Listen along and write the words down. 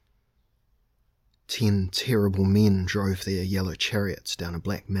10 terrible men drove their yellow chariots down a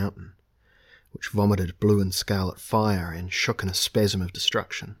black mountain, which vomited blue and scarlet fire and shook in a spasm of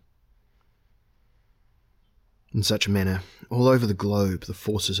destruction. In such a manner, all over the globe the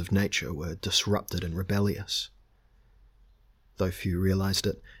forces of nature were disrupted and rebellious. Though few realized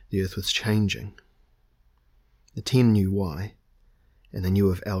it, the earth was changing. The 10 knew why, and they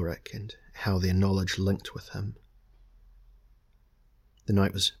knew of Elric and how their knowledge linked with him. The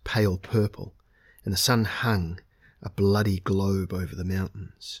night was pale purple, and the sun hung, a bloody globe over the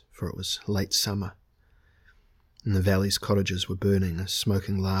mountains, for it was late summer. In the valley's cottages were burning as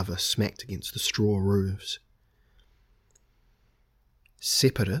smoking lava smacked against the straw roofs.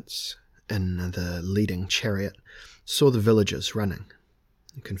 Separats, in the leading chariot, saw the villagers running,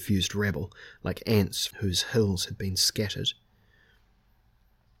 a confused rabble, like ants whose hills had been scattered.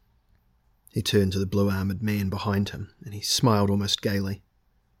 He turned to the blue-armoured man behind him, and he smiled almost gaily.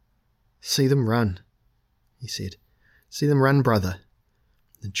 "See them run," he said. "See them run, brother.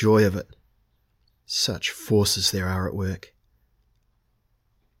 The joy of it. Such forces there are at work."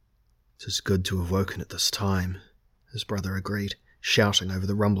 "'Tis good to have woken at this time," his brother agreed, shouting over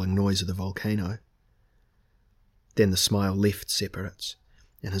the rumbling noise of the volcano. Then the smile left Separats,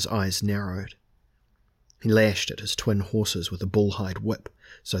 and his eyes narrowed. He lashed at his twin horses with a bull-hide whip,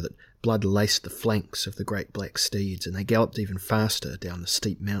 so that blood laced the flanks of the great black steeds, and they galloped even faster down the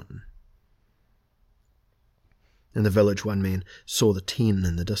steep mountain. In the village, one man saw the 10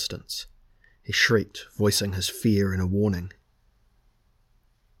 in the distance. He shrieked, voicing his fear in a warning.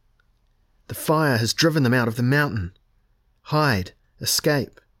 "The fire has driven them out of the mountain. Hide,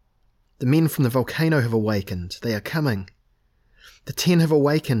 escape. The men from the volcano have awakened. They are coming. The 10 have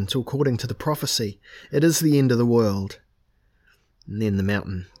awakened, according to the prophecy. It is the end of the world." And then the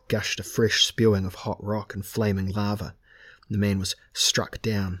mountain gushed a fresh spewing of hot rock and flaming lava. The man was struck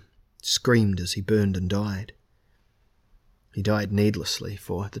down, screamed as he burned and died. He died needlessly,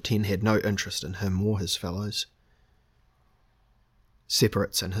 for the 10 had no interest in him or his fellows.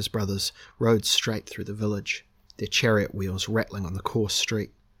 Separats and his brothers rode straight through the village, their chariot wheels rattling on the coarse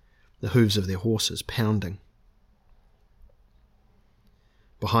street, the hooves of their horses pounding.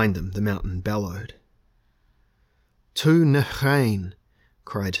 Behind them the mountain bellowed. "To Nehrain,"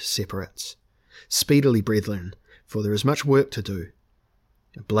 cried Separats. "Speedily, brethren, for there is much work to do.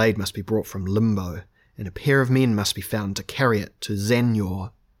 A blade must be brought from Limbo, and a pair of men must be found to carry it to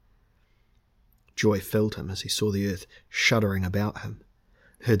Zanyor." Joy filled him as he saw the earth shuddering about him,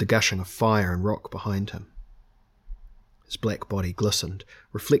 heard the gushing of fire and rock behind him. His black body glistened,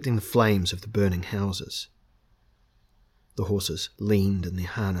 reflecting the flames of the burning houses. The horses leaned in their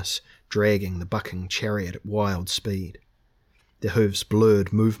harness, dragging the bucking chariot at wild speed. Their hooves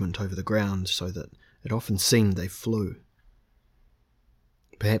blurred movement over the ground so that it often seemed they flew.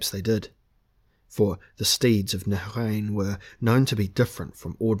 Perhaps they did, for the steeds of Nehrain were known to be different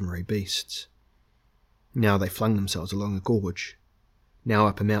from ordinary beasts. Now they flung themselves along a gorge, now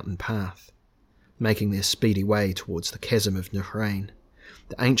up a mountain path, making their speedy way towards the chasm of Nehrain,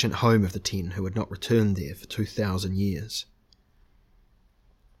 the ancient home of the 10 who had not returned there for 2,000 years.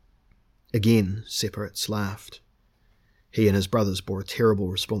 Again Separats laughed. He and his brothers bore a terrible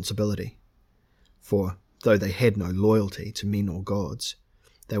responsibility, for though they had no loyalty to men or gods,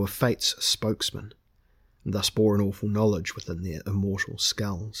 they were fate's spokesmen, and thus bore an awful knowledge within their immortal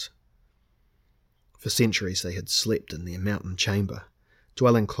skulls. For centuries they had slept in their mountain chamber,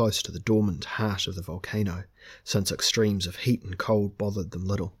 dwelling close to the dormant heart of the volcano, since extremes of heat and cold bothered them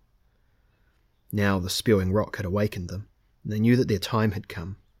little. Now the spewing rock had awakened them, and they knew that their time had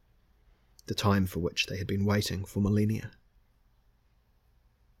come, the time for which they had been waiting for millennia.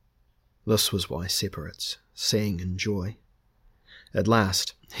 This was why Separats sang in joy. At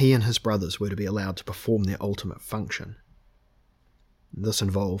last, he and his brothers were to be allowed to perform their ultimate function. This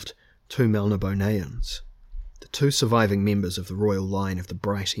involved 2 Melnibonéans, the 2 surviving members of the royal line of the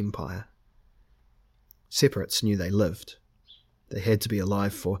Bright Empire. Separats knew they lived. They had to be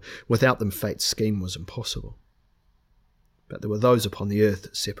alive, for without them fate's scheme was impossible. But there were those upon the earth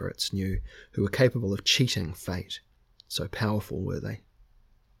that Separats knew who were capable of cheating fate, so powerful were they.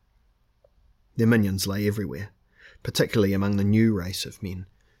 Their minions lay everywhere, particularly among the new race of men,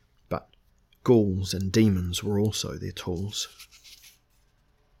 but ghouls and demons were also their tools.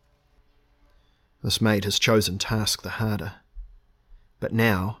 This made his chosen task the harder. But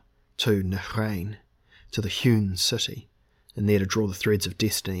now, to Nehrain, to the hewn city, and there to draw the threads of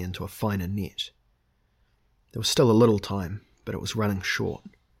destiny into a finer net. There was still a little time, but it was running short,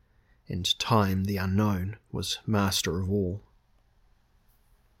 and time, the unknown, was master of all.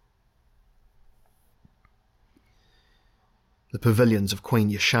 The pavilions of Queen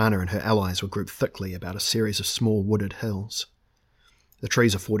Yashana and her allies were grouped thickly about a series of small wooded hills. The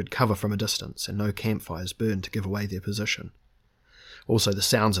trees afforded cover from a distance, and no campfires burned to give away their position. Also, the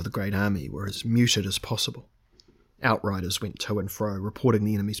sounds of the great army were as muted as possible. Outriders went to and fro, reporting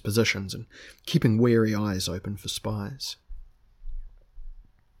the enemy's positions and keeping wary eyes open for spies.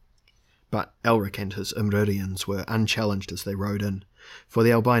 But Elric and his Imririans were unchallenged as they rode in, for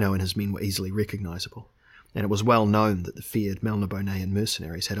the albino and his men were easily recognisable, and it was well known that the feared Melnibonéan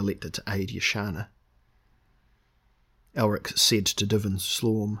mercenaries had elected to aid Yashana. Elric said to Divin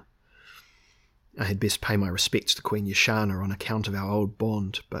Slorm, "I had best pay my respects to Queen Yashana on account of our old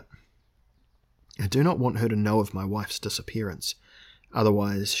bond, but I do not want her to know of my wife's disappearance,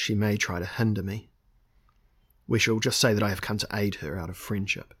 otherwise she may try to hinder me. We shall just say that I have come to aid her out of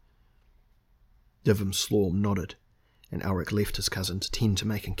friendship." Divin Slorm nodded, and Elric left his cousin to tend to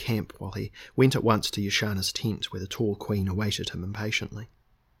making camp while he went at once to Yashana's tent where the tall queen awaited him impatiently.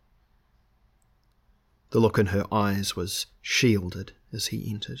 The look in her eyes was shielded as he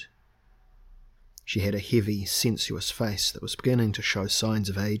entered. She had a heavy, sensuous face that was beginning to show signs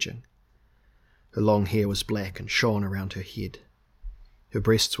of aging. Her long hair was black and shone around her head. Her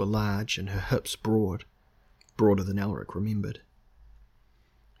breasts were large and her hips broad, broader than Elric remembered.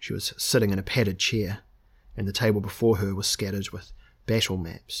 She was sitting in a padded chair, and the table before her was scattered with battle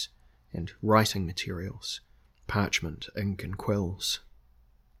maps and writing materials, parchment, ink and quills.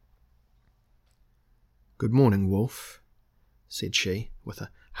 "Good morning, Wolf," said she, with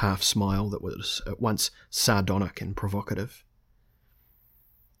a half-smile that was at once sardonic and provocative.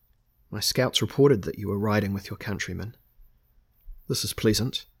 "My scouts reported that you were riding with your countrymen. This is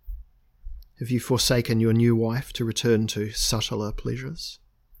pleasant. Have you forsaken your new wife to return to subtler pleasures?"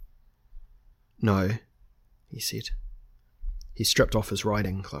 "No," he said. He stripped off his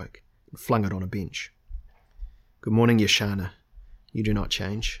riding cloak and flung it on a bench. "Good morning, Yashana. You do not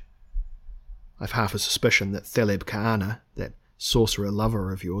change. I've half a suspicion that Theleb Ka'ana, that sorcerer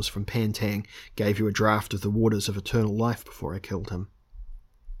lover of yours from Pantang, gave you a draught of the waters of eternal life before I killed him."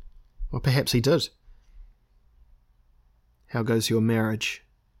 "Or perhaps he did." "How goes your marriage?"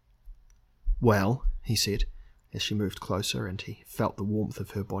 "Well," he said, as she moved closer and he felt the warmth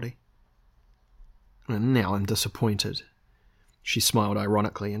of her body. "And now I'm disappointed." She smiled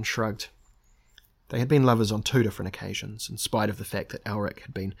ironically and shrugged. They had been lovers on 2 different occasions, in spite of the fact that Elric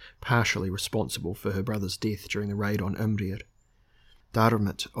had been partially responsible for her brother's death during the raid on Imrir.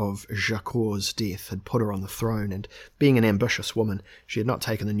 Darmit of Jacor's death had put her on the throne, and being an ambitious woman, she had not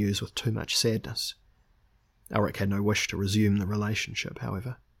taken the news with too much sadness. Elric had no wish to resume the relationship,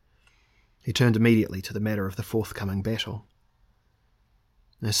 however. He turned immediately to the matter of the forthcoming battle.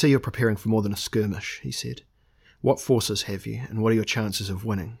 "I see you're preparing for more than a skirmish," he said. "What forces have you, and what are your chances of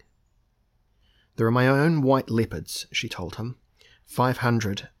winning?" "There are my own white leopards," she told him,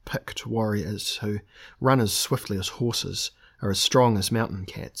 500 picked warriors who run as swiftly as horses, are as strong as mountain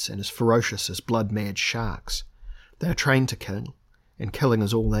cats, and as ferocious as blood-mad sharks. They are trained to kill, and killing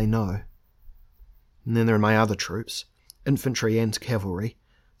is all they know. And then there are my other troops, infantry and cavalry,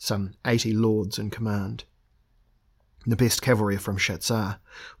 some 80 lords in command. The best cavalry are from Shatzar,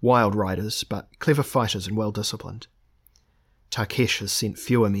 wild riders, but clever fighters and well-disciplined. Tarkesh has sent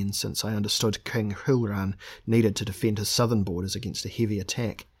fewer men since I understood King Hilran needed to defend his southern borders against a heavy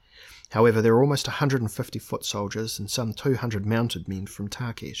attack. However, there are almost 150 foot soldiers and some 200 mounted men from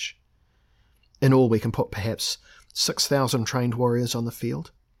Tarkesh. In all, we can put perhaps 6,000 trained warriors on the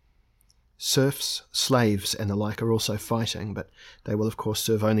field. Serfs, slaves, and the like are also fighting, but they will of course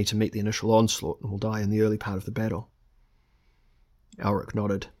serve only to meet the initial onslaught and will die in the early part of the battle. Elric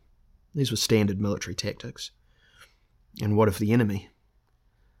nodded. These were standard military tactics. "And what of the enemy?"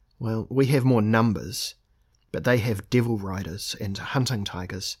 "Well, we have more numbers, but they have devil riders and hunting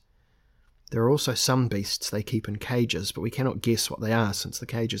tigers. There are also some beasts they keep in cages, but we cannot guess what they are since the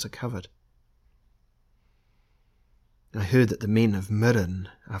cages are covered." "I heard that the men of Mirren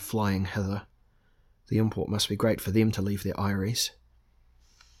are flying hither. The import must be great for them to leave their eyries."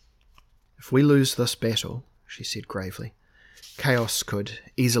 "If we lose this battle," she said gravely, "chaos could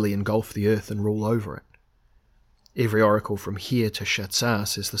easily engulf the earth and rule over it. Every oracle from here to Shatzar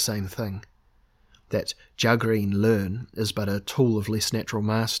says the same thing, that Jagreen Lern is but a tool of less natural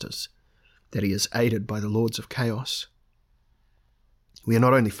masters, that he is aided by the lords of chaos. We are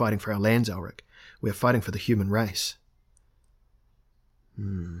not only fighting for our lands, Elric, we are fighting for the human race."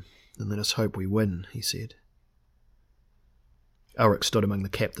 "Then let us hope we win," he said. Elric stood among the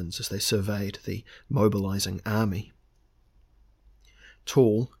captains as they surveyed the mobilizing army.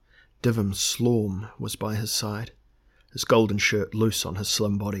 Tall, Divin Slorm was by his side, his golden shirt loose on his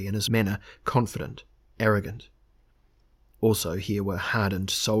slim body and his manner confident, arrogant. Also here were hardened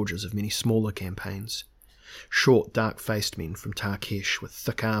soldiers of many smaller campaigns, short, dark-faced men from Tarkesh with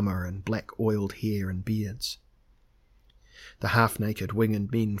thick armour and black oiled hair and beards. The half-naked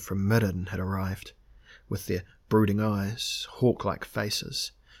winged men from Midden had arrived, with their brooding eyes, hawk-like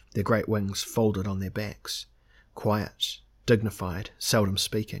faces, their great wings folded on their backs, quiet, dignified, seldom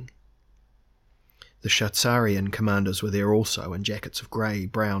speaking. The Shatsarian commanders were there also, in jackets of grey,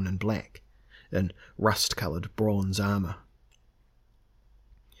 brown and black, in rust-coloured bronze armour.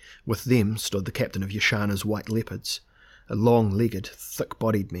 With them stood the captain of Yashana's White Leopards, a long-legged,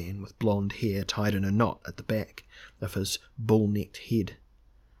 thick-bodied man with blonde hair tied in a knot at the back of his bull-necked head,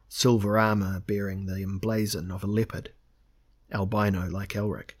 silver armour bearing the emblazon of a leopard, albino like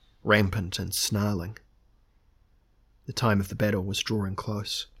Elric, rampant and snarling. The time of the battle was drawing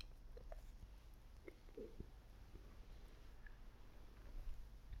close.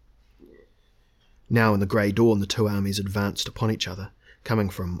 Now in the grey dawn the two armies advanced upon each other, coming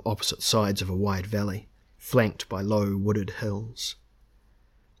from opposite sides of a wide valley, flanked by low wooded hills.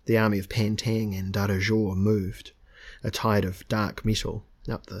 The army of Pantang and Darajor moved, a tide of dark metal,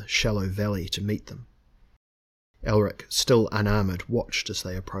 up the shallow valley to meet them. Elric, still unarmoured, watched as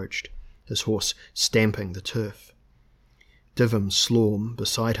they approached, his horse stamping the turf. Divim Slorm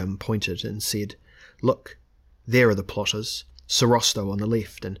beside him pointed and said, "Look, there are the plotters, Sorosto on the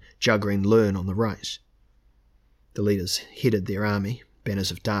left and Juggreen Lern on the right." The leaders headed their army,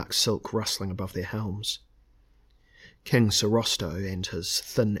 banners of dark silk rustling above their helms. King Sorosto and his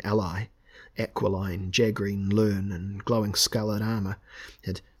thin ally, aquiline Jaggreen Lern in glowing scarlet armour,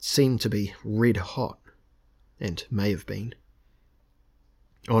 had seemed to be red hot, and may have been.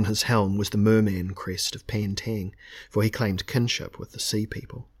 On his helm was the merman crest of Pantang, for he claimed kinship with the sea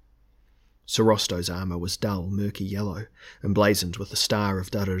people. Sorosto's armour was dull, murky yellow, emblazoned with the star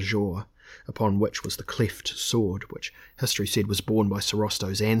of Darajor, upon which was the cleft sword, which history said was borne by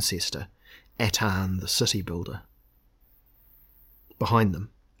Sorosto's ancestor, Atan the city builder. Behind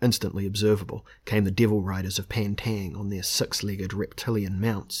them, instantly observable, came the devil riders of Pantang on their six-legged reptilian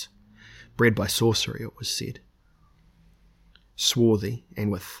mounts, bred by sorcery, it was said. Swarthy, and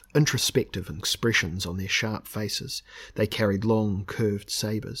with introspective expressions on their sharp faces, they carried long, curved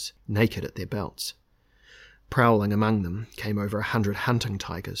sabres, naked at their belts. Prowling among them came over 100 hunting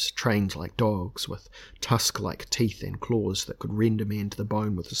tigers, trained like dogs, with tusk-like teeth and claws that could rend a man to the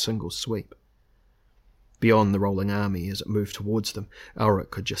bone with a single sweep. Beyond the rolling army, as it moved towards them, Elric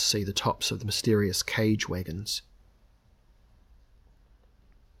could just see the tops of the mysterious cage wagons.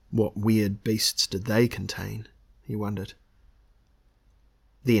 What weird beasts did they contain? He wondered.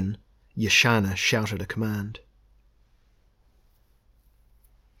 Then Yashana shouted a command.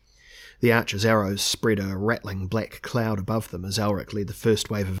 The archers' arrows spread a rattling black cloud above them as Elric led the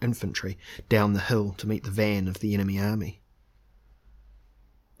first wave of infantry down the hill to meet the van of the enemy army.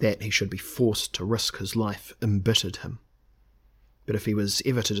 That he should be forced to risk his life embittered him. But if he was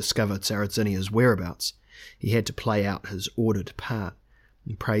ever to discover Tsaradzinia's whereabouts, he had to play out his ordered part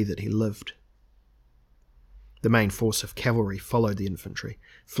and pray that he lived. The main force of cavalry followed the infantry,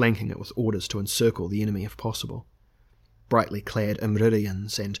 flanking it with orders to encircle the enemy if possible. Brightly clad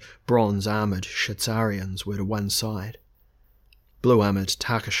Imridians and bronze-armoured Shatsarians were to one side. Blue-armoured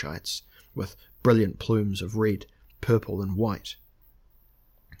Tarkashites, with brilliant plumes of red, purple and white.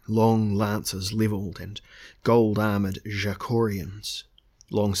 Long lances levelled and gold-armoured Jakorians,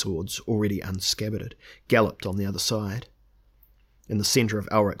 longswords already unscabbarded, galloped on the other side. In the centre of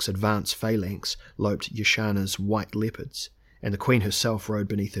Elric's advance phalanx loped Yashana's White Leopards, and the Queen herself rode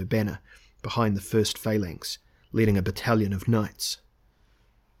beneath her banner, behind the first phalanx, leading a battalion of knights.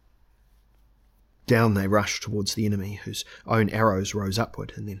 Down they rushed towards the enemy, whose own arrows rose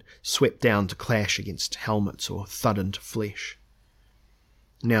upward and then swept down to clash against helmets or thud into flesh.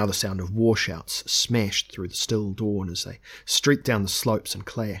 Now the sound of war shouts smashed through the still dawn as they streaked down the slopes and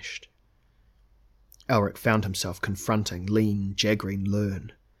clashed. Elric found himself confronting lean Jaggreen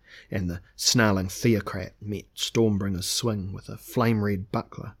Lern, and the snarling theocrat met Stormbringer's swing with a flame-red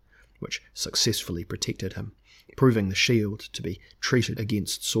buckler, which successfully protected him, proving the shield to be treated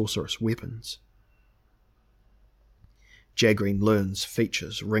against sorcerous weapons. Jaggreen Lern's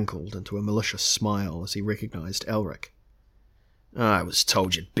features wrinkled into a malicious smile as he recognised Elric. "I was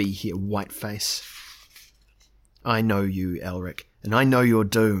told you'd be here, Whiteface." "I know you, Elric, and I know your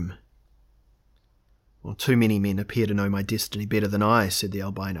doom." "Well, too many men appear to know my destiny better than I," said the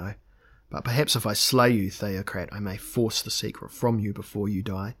albino. "But perhaps if I slay you, Theocrat, I may force the secret from you before you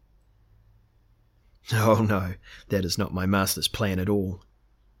die." "Oh no, that is not my master's plan at all."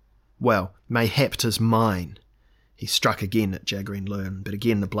 "Well, mayhap 'tis mine." He struck again at Jaggreen Lern, but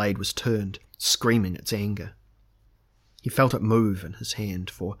again the blade was turned, screaming its anger. He felt it move in his hand,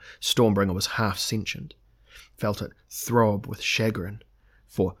 for Stormbringer was half sentient, felt it throb with chagrin,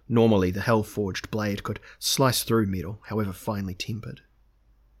 for normally the hell-forged blade could slice through metal, however finely tempered.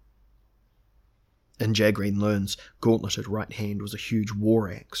 In Jagreen Lern's gauntleted right hand was a huge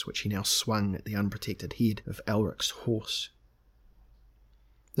war axe, which he now swung at the unprotected head of Elric's horse.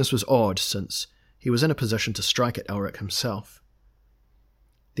 This was odd, since he was in a position to strike at Elric himself.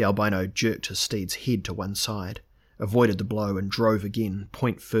 The albino jerked his steed's head to one side, avoided the blow, and drove again,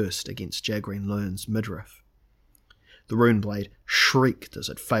 point first, against Jagreen Lern's midriff. The rune blade shrieked as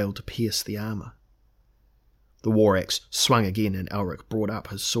it failed to pierce the armour. The war axe swung again, and Elric brought up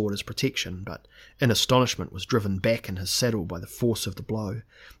his sword as protection, but in astonishment was driven back in his saddle by the force of the blow,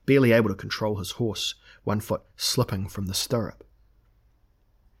 barely able to control his horse, one foot slipping from the stirrup.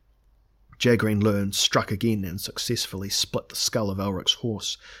 Jagreen Lern struck again and successfully split the skull of Elric's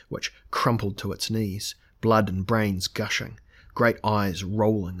horse, which crumpled to its knees, blood and brains gushing, great eyes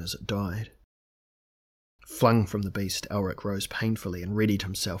rolling as it died. Flung from the beast, Elric rose painfully and readied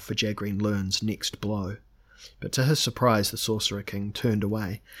himself for Jagreen Lern's next blow. But to his surprise the Sorcerer King turned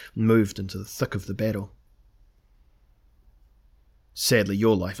away and moved into the thick of the battle. "Sadly,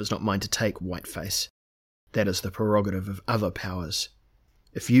 your life is not mine to take, Whiteface. That is the prerogative of other powers.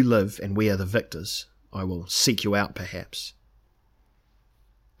 If you live and we are the victors, I will seek you out perhaps."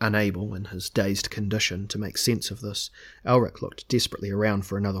 Unable, in his dazed condition, to make sense of this, Elric looked desperately around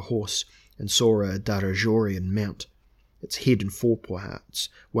for another horse and saw a Darajorian mount, its head and foreparts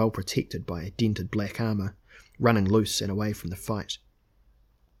well protected by dented black armour, running loose and away from the fight.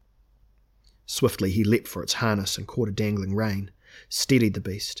 Swiftly he leapt for its harness and caught a dangling rein, steadied the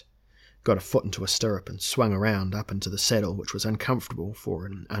beast, got a foot into a stirrup and swung around up into the saddle, which was uncomfortable for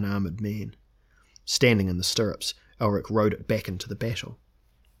an unarmoured man. Standing in the stirrups, Elric rode it back into the battle.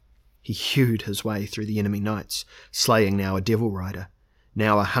 He hewed his way through the enemy knights, slaying now a devil rider,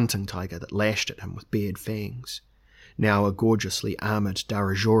 now a hunting tiger that lashed at him with bared fangs, now a gorgeously armoured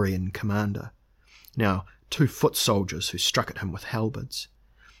Darajorian commander, now 2 foot soldiers who struck at him with halberds.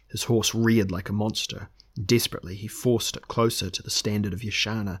 His horse reared like a monster. Desperately he forced it closer to the standard of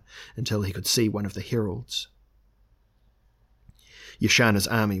Yashana until he could see one of the heralds. Yashana's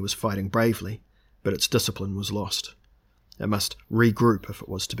army was fighting bravely, but its discipline was lost. It must regroup if it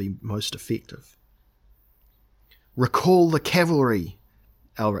was to be most effective. "Recall the cavalry!"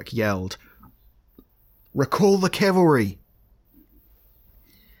 Elric yelled. "Recall the cavalry!"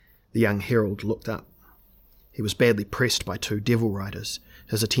 The young herald looked up. He was badly pressed by 2 devil riders.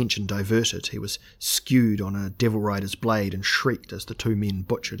 His attention diverted, he was skewed on a devil rider's blade and shrieked as the 2 men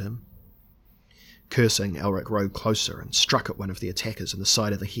butchered him. Cursing, Elric rode closer and struck at one of the attackers in the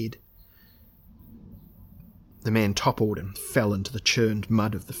side of the head. The man toppled and fell into the churned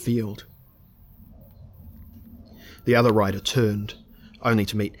mud of the field. The other rider turned, only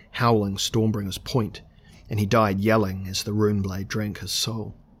to meet howling Stormbringer's point, and he died yelling as the rune blade drank his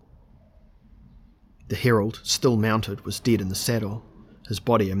soul. The herald, still mounted, was dead in the saddle, his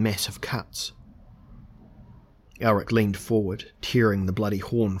body a mass of cuts. Elric leaned forward, tearing the bloody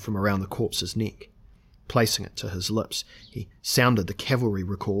horn from around the corpse's neck. Placing it to his lips, he sounded the cavalry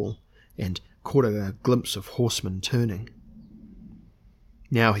recall, and caught a glimpse of horsemen turning.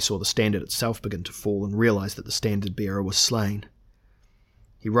 Now he saw the standard itself begin to fall, and realised that the standard-bearer was slain.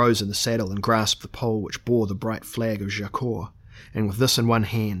 He rose in the saddle and grasped the pole which bore the bright flag of Jakor, and with this in one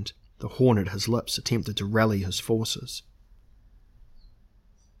hand, the horn at his lips, attempted to rally his forces.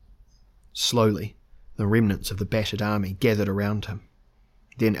 Slowly, the remnants of the battered army gathered around him.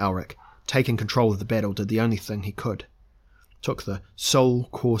 Then Elric, taking control of the battle, did the only thing he could, took the sole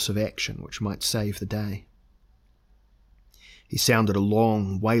course of action which might save the day. He sounded a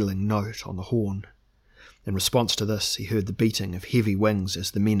long, wailing note on the horn. In response to this, he heard the beating of heavy wings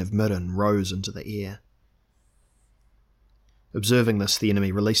as the men of Mirren rose into the air. Observing this, the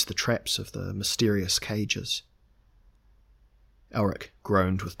enemy released the traps of the mysterious cages. Elric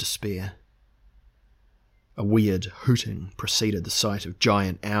groaned with despair. A weird hooting preceded the sight of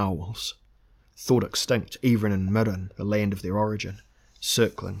giant owls, thought extinct even in Mirren, the land of their origin,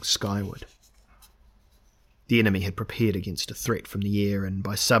 circling skyward. The enemy had prepared against a threat from the air, and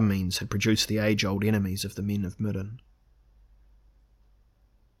by some means had produced the age-old enemies of the men of Mirren.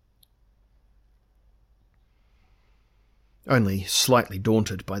 Only slightly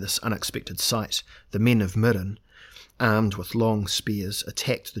daunted by this unexpected sight, the men of Mirren, armed with long spears,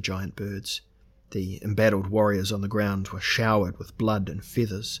 attacked the giant birds. The embattled warriors on the ground were showered with blood and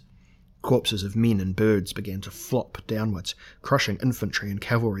feathers. Corpses of men and birds began to flop downwards, crushing infantry and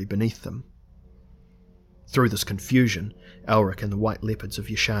cavalry beneath them. Through this confusion, Elric and the White Leopards of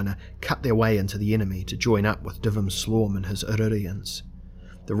Yashana cut their way into the enemy to join up with Divim Slorm and his Erudians,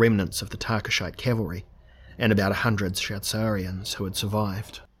 the remnants of the Tarkashite cavalry, and about 100 Shatsarians who had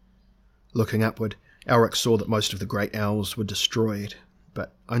survived. Looking upward, Elric saw that most of the great owls were destroyed,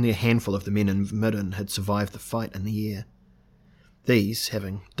 but only a handful of the men in Midden had survived the fight in the air. These,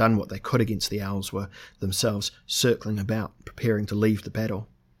 having done what they could against the owls, were themselves circling about, preparing to leave the battle.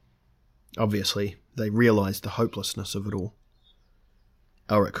 Obviously, they realised the hopelessness of it all.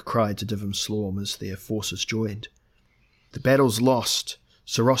 Elric cried to Divim Slorm as their forces joined. "The battle's lost.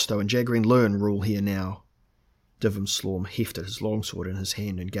 Sorosto and Jagrin Lurn rule here now." Divim Slorm hefted his longsword in his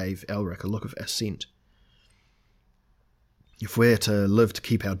hand and gave Elric a look of assent. "If we're to live to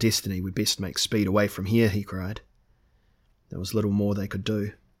keep our destiny, we'd best make speed away from here," he cried. There was little more they could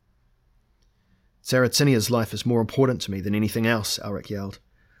do. "Saracinia's life is more important to me than anything else," Elric yelled.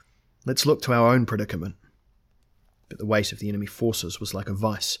 "Let's look to our own predicament." But the weight of the enemy forces was like a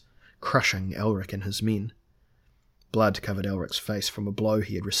vice, crushing Elric and his men. Blood covered Elric's face from a blow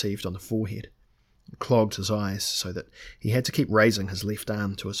he had received on the forehead. It clogged his eyes so that he had to keep raising his left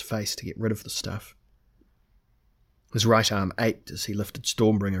arm to his face to get rid of the stuff. His right arm ached as he lifted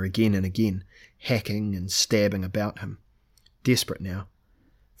Stormbringer again and again, hacking and stabbing about him. Desperate now,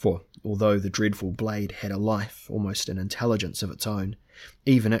 for although the dreadful blade had a life, almost an intelligence of its own,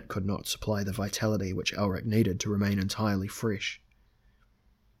 even it could not supply the vitality which Elric needed to remain entirely fresh.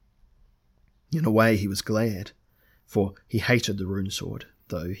 In a way he was glad, for he hated the rune sword,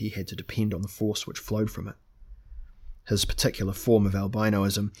 though he had to depend on the force which flowed from it. His particular form of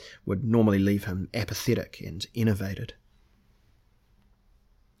albinoism would normally leave him apathetic and enervated.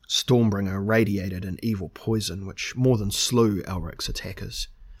 Stormbringer radiated an evil poison which more than slew Elric's attackers.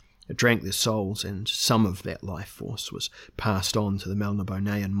 It drank their souls, and some of that life force was passed on to the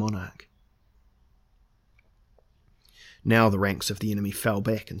Melnibonéan monarch. Now the ranks of the enemy fell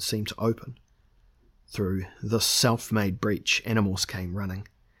back and seemed to open. Through this self-made breach, animals came running.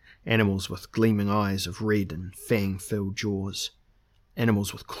 Animals with gleaming eyes of red and fang-filled jaws.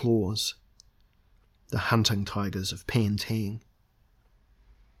 Animals with claws. The hunting tigers of Pantang.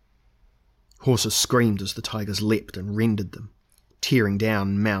 Horses screamed as the tigers leapt and rended them, tearing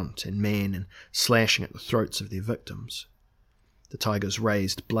down mount and man and slashing at the throats of their victims. The tigers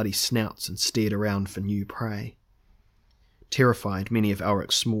raised bloody snouts and stared around for new prey. Terrified, many of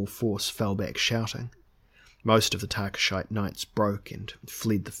Elric's small force fell back shouting. Most of the Tarkashite knights broke and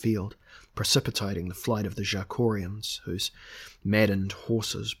fled the field, precipitating the flight of the Jakorians, whose maddened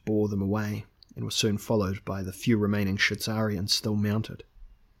horses bore them away, and were soon followed by the few remaining Shatsarians still mounted.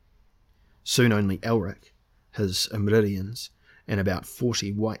 Soon only Elric, his Imridians, and about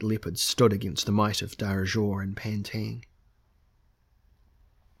 40 white leopards stood against the might of Darajor and Pantang.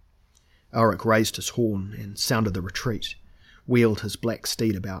 Elric raised his horn and sounded the retreat, wheeled his black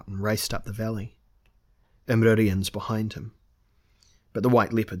steed about and raced up the valley. Imridians behind him. But the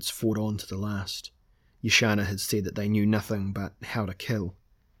white leopards fought on to the last. Yashana had said that they knew nothing but how to kill.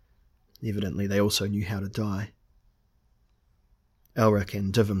 Evidently they also knew how to die. Elric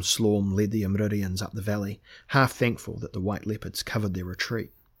and Divim Slorm led the Imridians up the valley, half thankful that the white leopards covered their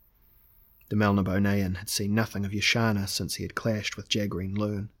retreat. The Melnibonéan had seen nothing of Yashana since he had clashed with Jagrin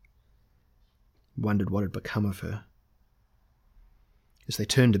Lurn. He wondered what had become of her. As they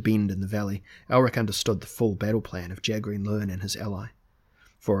turned a bend in the valley, Elric understood the full battle plan of Jagrin Lurn and his ally,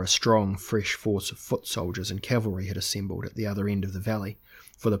 for a strong, fresh force of foot soldiers and cavalry had assembled at the other end of the valley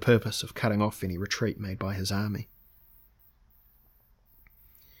for the purpose of cutting off any retreat made by his army.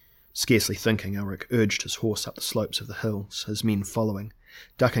 Scarcely thinking, Elric urged his horse up the slopes of the hills, his men following,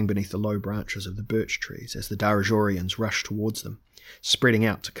 ducking beneath the low branches of the birch trees as the Darajorians rushed towards them, spreading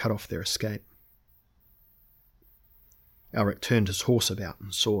out to cut off their escape. Elric turned his horse about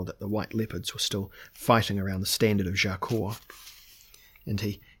and saw that the white leopards were still fighting around the standard of Jakor, and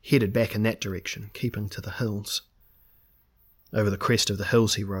he headed back in that direction, keeping to the hills. Over the crest of the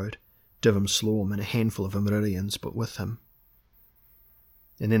hills he rode, Divim Slorm and a handful of Imridians but with him.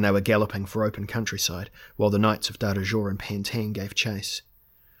 And then they were galloping for open countryside, while the knights of Darajor and Pantang gave chase.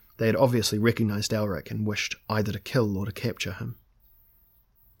 They had obviously recognised Elric and wished either to kill or to capture him.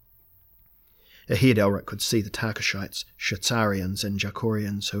 Ahead, Elric could see the Tarkashites, Shatsarians and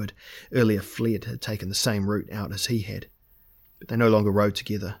Jakorians who had earlier fled had taken the same route out as he had, but they no longer rode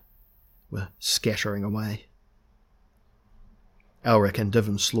together, were scattering away. Elric and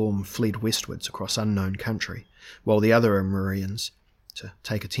Divim Slorm fled westwards across unknown country, while the other Imridians, to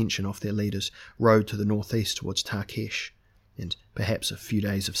take attention off their leaders, rode to the northeast towards Tarkesh, and perhaps a few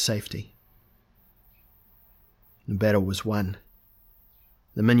days of safety. The battle was won.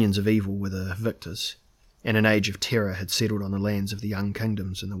 The minions of evil were the victors, and an age of terror had settled on the lands of the young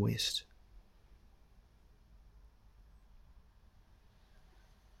kingdoms in the west.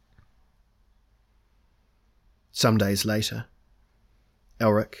 Some days later,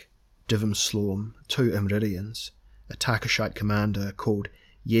 Elric, Divim Slorm, 2 Imridians, a Tarkashite commander called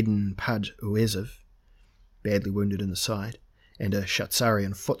Yedin Pad Ueziv, badly wounded in the side, and a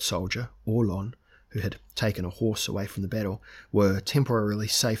Shatsarian foot soldier, Orlon, who had taken a horse away from the battle, were temporarily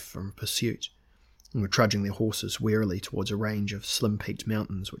safe from pursuit, and were trudging their horses wearily towards a range of slim-peaked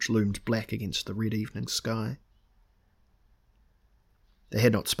mountains which loomed black against the red evening sky. They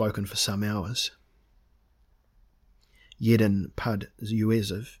had not spoken for some hours. Yedin Pad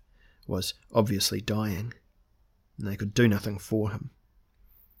Ueziv was obviously dying, and they could do nothing for him.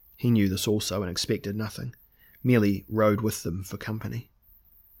 He knew this also and expected nothing, merely rode with them for company.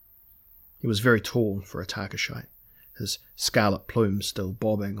 He was very tall for a Tarkashite, his scarlet plume still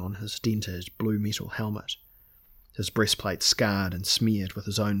bobbing on his dented blue metal helmet, his breastplate scarred and smeared with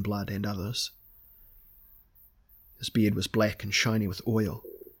his own blood and others. His beard was black and shiny with oil,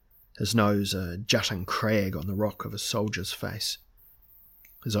 his nose a jutting crag on the rock of a soldier's face,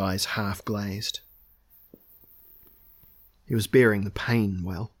 his eyes half glazed. He was bearing the pain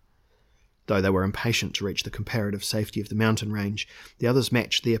well. Though they were impatient to reach the comparative safety of the mountain range, the others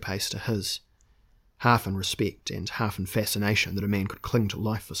matched their pace to his, half in respect and half in fascination that a man could cling to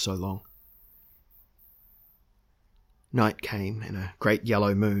life for so long. Night came, and a great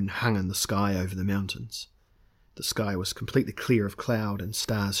yellow moon hung in the sky over the mountains. The sky was completely clear of cloud, and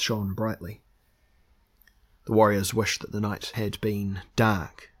stars shone brightly. The warriors wished that the night had been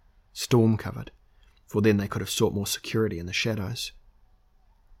dark, storm-covered, for then they could have sought more security in the shadows.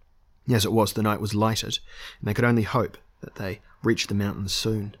 As it was, the night was lighted, and they could only hope that they reached the mountains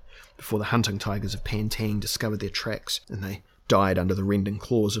soon, before the hunting tigers of Pantang discovered their tracks, and they died under the rending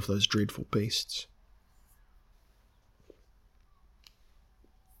claws of those dreadful beasts.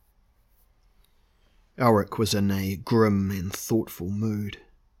 Elric was in a grim and thoughtful mood.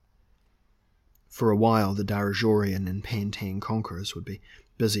 For a while the Darajorian and Pantang conquerors would be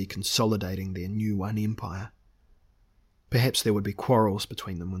busy consolidating their new-won empire. Perhaps there would be quarrels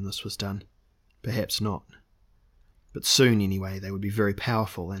between them when this was done, perhaps not. But soon, anyway, they would be very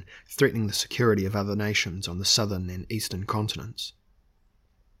powerful and threatening the security of other nations on the southern and eastern continents.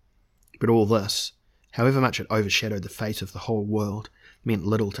 But all this, however much it overshadowed the fate of the whole world, meant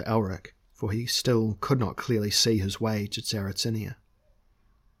little to Elric, for he still could not clearly see his way to Tsaritsania.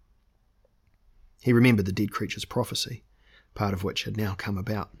 He remembered the dead creature's prophecy, part of which had now come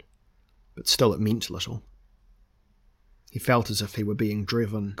about, but still it meant little. He felt as if he were being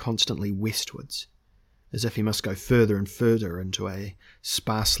driven constantly westwards, as if he must go further and further into a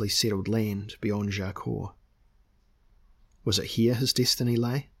sparsely settled land beyond Xakor. Was it here his destiny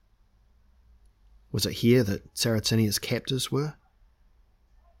lay? Was it here that Tsaritsania's captors were?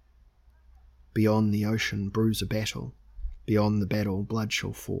 Beyond the ocean brews a battle, beyond the battle blood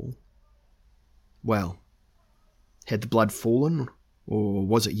shall fall. Well, had the blood fallen, or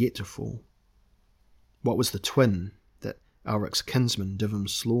was it yet to fall? What was the twin that Elric's kinsman Divim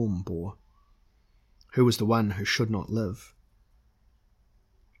Slorm bore? Who was the one who should not live?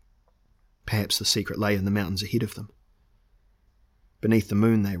 Perhaps the secret lay in the mountains ahead of them. Beneath the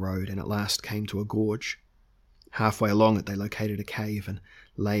moon they rode, and at last came to a gorge. Halfway along it they located a cave and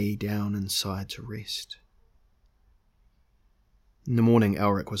lay down inside to rest. In the morning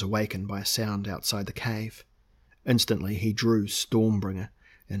Elric was awakened by a sound outside the cave. Instantly he drew Stormbringer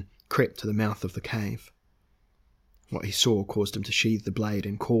and crept to the mouth of the cave. What he saw caused him to sheathe the blade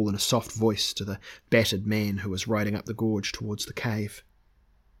and call in a soft voice to the battered man who was riding up the gorge towards the cave.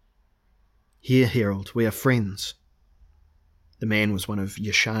 "Here, herald, we are friends." The man was one of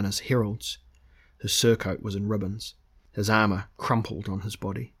Yashana's heralds. His surcoat was in ribbons, his armour crumpled on his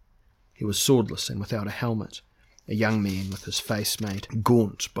body. He was swordless and without a helmet, a young man with his face made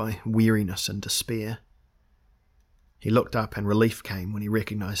gaunt by weariness and despair. He looked up and relief came when he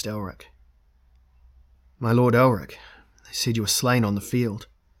recognised Elric. "My lord Elric, they said you were slain on the field."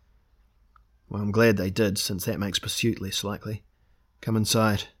 "Well, I'm glad they did, since that makes pursuit less likely. Come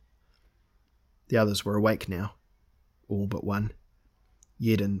inside." The others were awake now, all but one.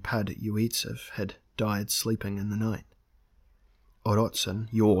 Yedin Pad Ueziv had died sleeping in the night. Orotzen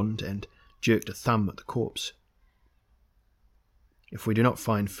yawned and jerked a thumb at the corpse. "If we do not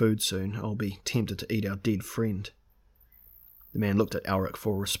find food soon, I'll be tempted to eat our dead friend." The man looked at Elric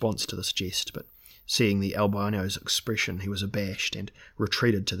for a response to this jest, but seeing the albino's expression, he was abashed and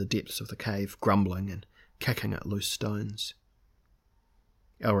retreated to the depths of the cave, grumbling and kicking at loose stones.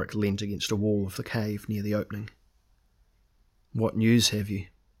 Elric leant against a wall of the cave near the opening. "What news have you?"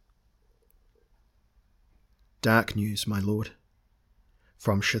 Dark news, my lord.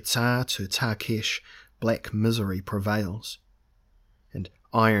 From Shatar to Tarkesh, black misery prevails, and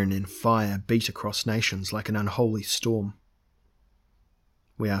iron and fire beat across nations like an unholy storm.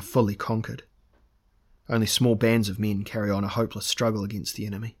 We are fully conquered. Only small bands of men carry on a hopeless struggle against the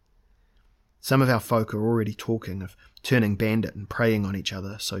enemy. Some of our folk are already talking of turning bandit and preying on each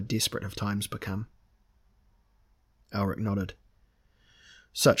other, so desperate have times become. Elric nodded.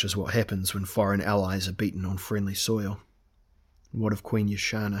 Such is what happens when foreign allies are beaten on friendly soil. What of Queen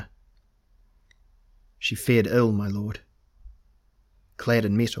Yashana? She fared ill, my lord. Clad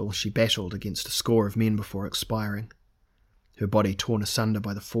in metal, she battled against a score of men before expiring, her body torn asunder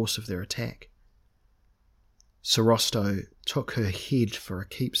by the force of their attack. Sorosto took her head for a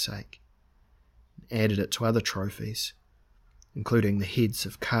keepsake, and added it to other trophies, including the heads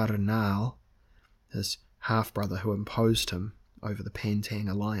of Karanal, his half-brother who imposed him over the Pantang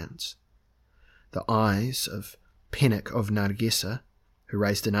alliance, the eyes of Pennick of Nargessa, who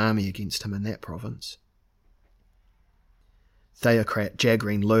raised an army against him in that province. Theocrat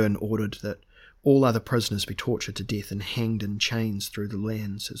Jagrin Lurn ordered that all other prisoners be tortured to death and hanged in chains through the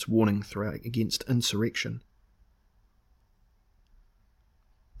lands as warning against insurrection.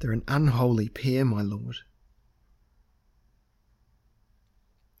 They're an unholy pair, my lord.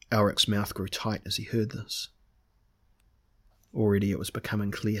 Elric's mouth grew tight as he heard this. Already it was becoming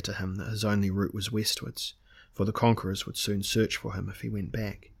clear to him that his only route was westwards, for the conquerors would soon search for him if he went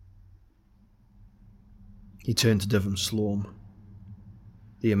back. He turned to Divim Slorm.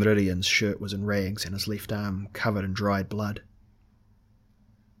 The Imridian's shirt was in rags and his left arm covered in dried blood.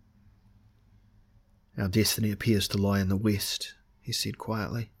 Our destiny appears to lie in the west, he said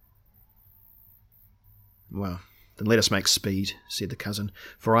quietly. Well, then let us make speed, said the cousin,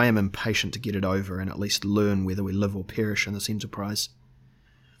 for I am impatient to get it over and at least learn whether we live or perish in this enterprise.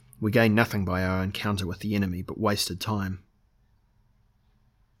 We gain nothing by our encounter with the enemy, but wasted time.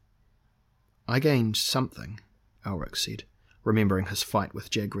 I gained something, Elric said, remembering his fight with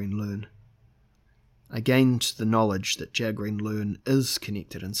Jagrin Lurn. I gained the knowledge that Jagrin Lurn is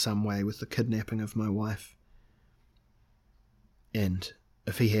connected in some way with the kidnapping of my wife. And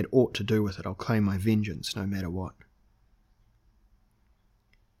if he had aught to do with it, I'll claim my vengeance no matter what.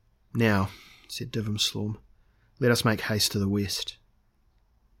 Now, said Divim Slorm, let us make haste to the west.